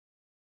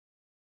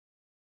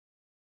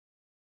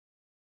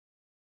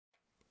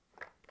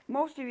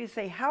Most of you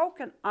say, how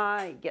can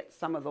I get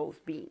some of those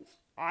beans?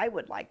 I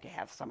would like to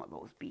have some of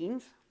those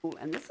beans.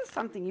 And this is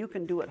something you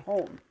can do at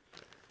home.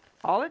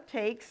 All it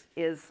takes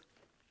is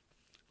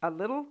a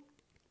little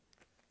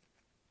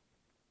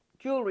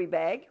jewelry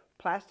bag,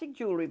 plastic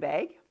jewelry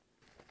bag,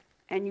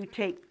 and you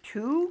take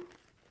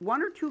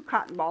one or two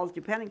cotton balls,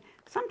 depending.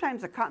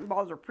 Sometimes the cotton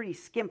balls are pretty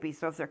skimpy,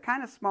 so if they're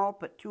kind of small,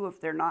 put two.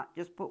 If they're not,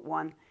 just put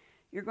one.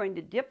 You're going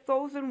to dip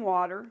those in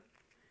water,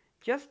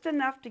 just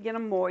enough to get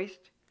them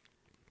moist.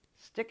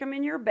 Stick them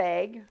in your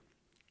bag,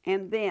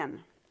 and then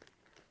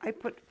I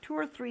put 2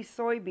 or 3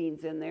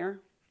 soybeans in there,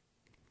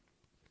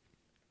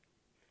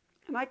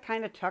 and I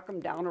kind of tuck them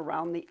down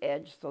around the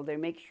edge so they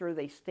make sure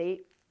they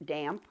stay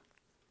damp.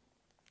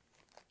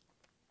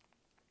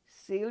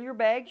 Seal your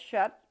bag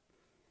shut,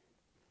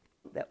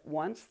 that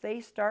once they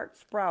start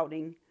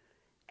sprouting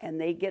and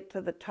they get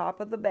to the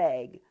top of the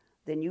bag,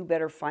 then you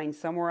better find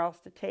somewhere else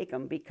to take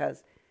them,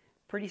 because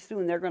pretty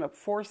soon they're going to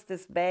force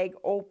this bag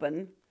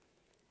open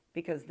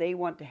because they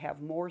want to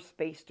have more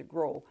space to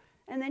grow.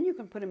 And then you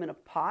can put them in a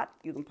pot.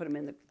 You can put them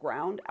in the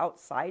ground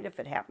outside if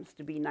it happens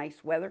to be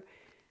nice weather.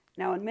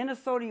 Now in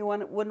Minnesota, you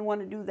wouldn't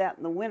want to do that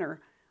in the winter.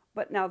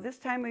 But now this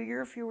time of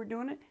year, if you were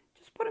doing it,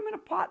 just put them in a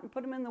pot and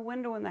put them in the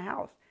window in the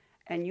house.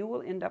 And you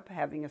will end up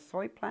having a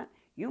soy plant.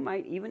 You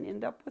might even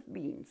end up with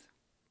beans.